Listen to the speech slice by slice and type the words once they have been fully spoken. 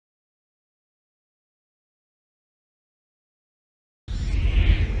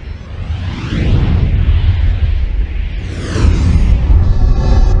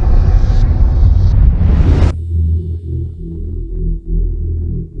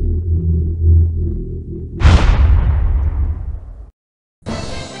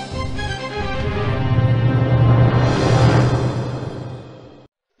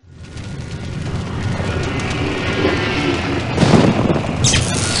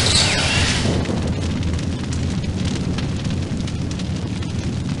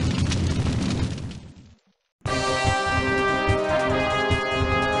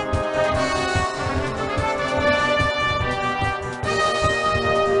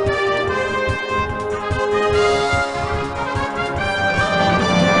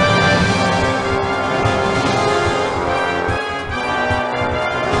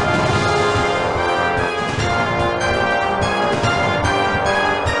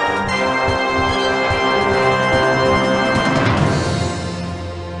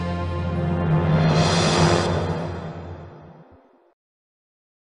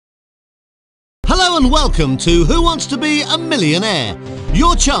welcome to Who Wants to Be a Millionaire?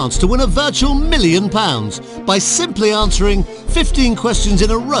 Your chance to win a virtual £1 million by simply answering 15 questions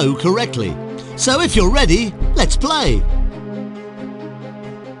in a row correctly. So if you're ready, let's play.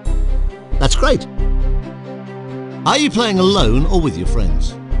 That's great. Are you playing alone or with your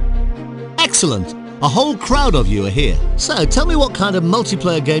friends? Excellent. A whole crowd of you are here. So tell me what kind of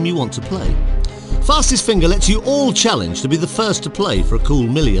multiplayer game you want to play. Fastest Finger lets you all challenge to be the first to play for a cool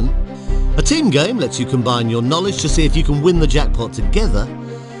million. A team game lets you combine your knowledge to see if you can win the jackpot together.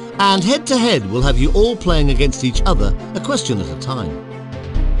 And head to head will have you all playing against each other, a question at a time.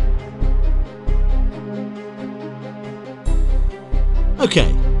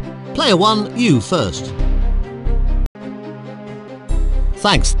 Okay, player one, you first.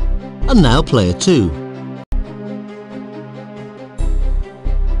 Thanks. And now player two.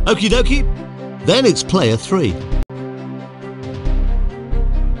 Okie dokie, then it's player three.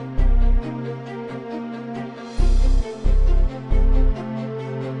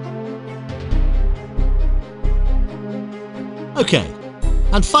 Okay,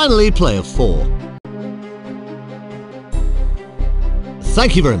 and finally player four.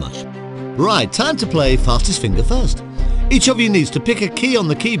 Thank you very much. Right, time to play Fastest Finger first. Each of you needs to pick a key on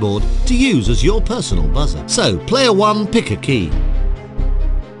the keyboard to use as your personal buzzer. So, player one, pick a key.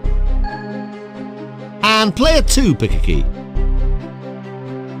 And player two, pick a key.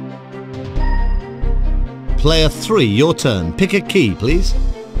 Player three, your turn. Pick a key, please.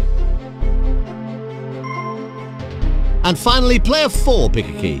 And finally, player four, pick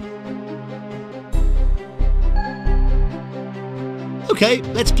a key. Okay,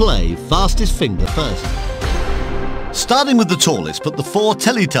 let's play Fastest Finger first. Starting with the tallest, put the four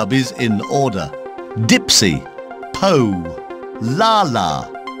Teletubbies in order. Dipsy, Poe,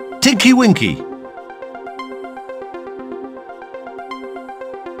 Laa-Laa, Tinky Winky.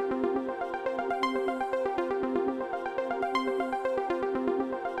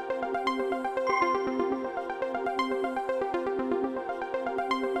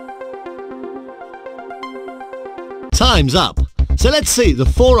 Time's up. So let's see the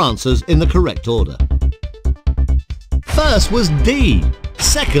four answers in the correct order. First was D,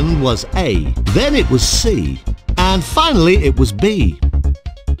 second was A, then it was C, and finally it was B.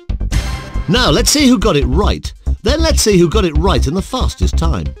 Now let's see who got it right. Then let's see who got it right in the fastest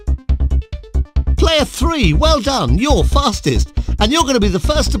time. Player three, well done, you're fastest, and you're going to be the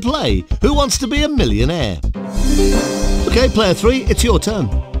first to play Who Wants to Be a Millionaire? Okay, player three, it's your turn.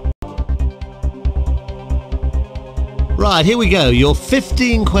 Right, here we go. You're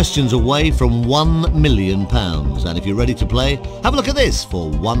 15 questions away from £1 million. And if you're ready to play, have a look at this for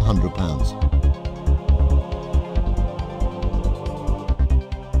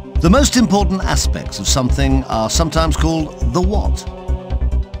 £100. The most important aspects of something are sometimes called the what?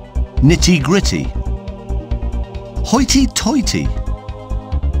 Nitty-gritty, hoity-toity,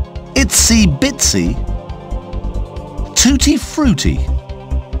 itsy-bitsy, tutti-frutti.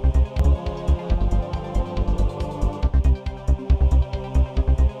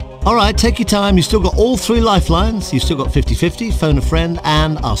 Alright, take your time. You've still got all three lifelines. You've still got 50-50, phone a friend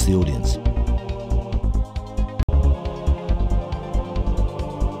and ask the audience.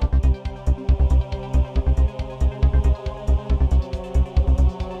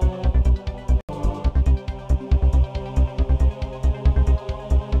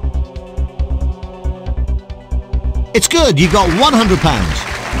 It's good, you got £100.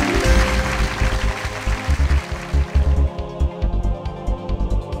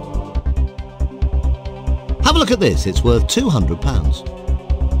 Have a look at this, it's worth £200.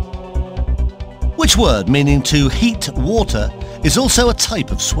 Which word meaning to heat water is also a type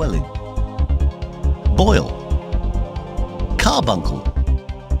of swelling? Boil, carbuncle,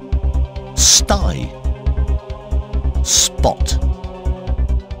 sty, spot.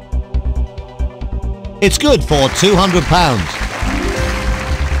 It's good for £200.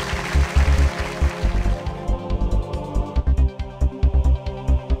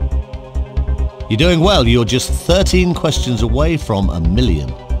 You're doing well, you're just 13 questions away from £1 million.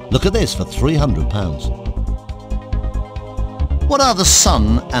 Look at this for £300. What are the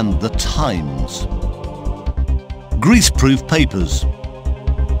Sun and the Times? Greaseproof papers,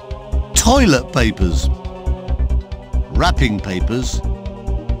 toilet papers, wrapping papers,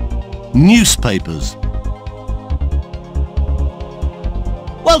 newspapers.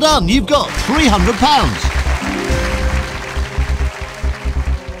 Well done, you've got £300.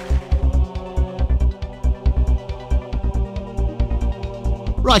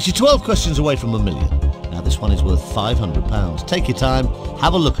 Right, you're 12 questions away from £1 million. Now this one is worth £500. Take your time,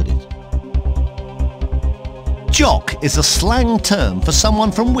 have a look at it. Jock is a slang term for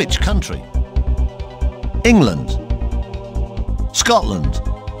someone from which country? England, Scotland,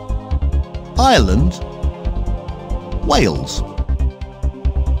 Ireland, Wales.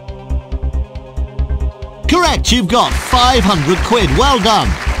 Correct, you've got 500 quid. Well done.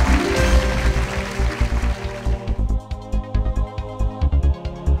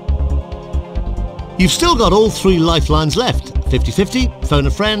 You've still got all 3 lifelines left. 50-50, phone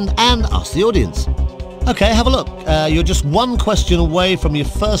a friend and ask the audience. Okay, have a look. You're just 1 question away from your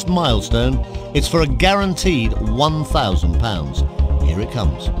first milestone. It's for a guaranteed £1,000. Here it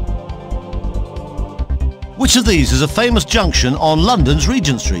comes. Which of these is a famous junction on London's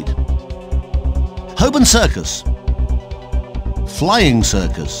Regent Street? Holborn Circus, Flying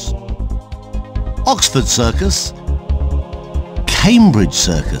Circus, Oxford Circus, Cambridge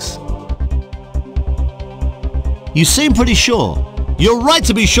Circus. You seem pretty sure. You're right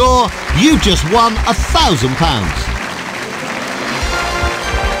to be sure. You've just won £1,000.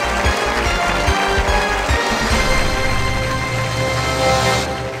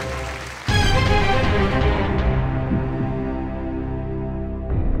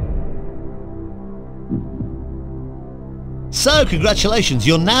 So, congratulations,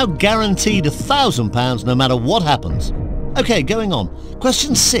 you're now guaranteed £1,000 no matter what happens. Okay, going on.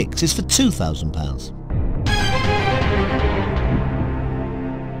 Question 6 is for £2,000.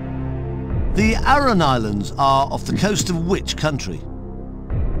 The Aran Islands are off the coast of which country?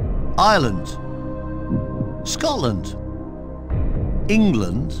 Ireland, Scotland,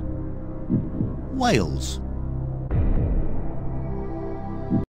 England, Wales.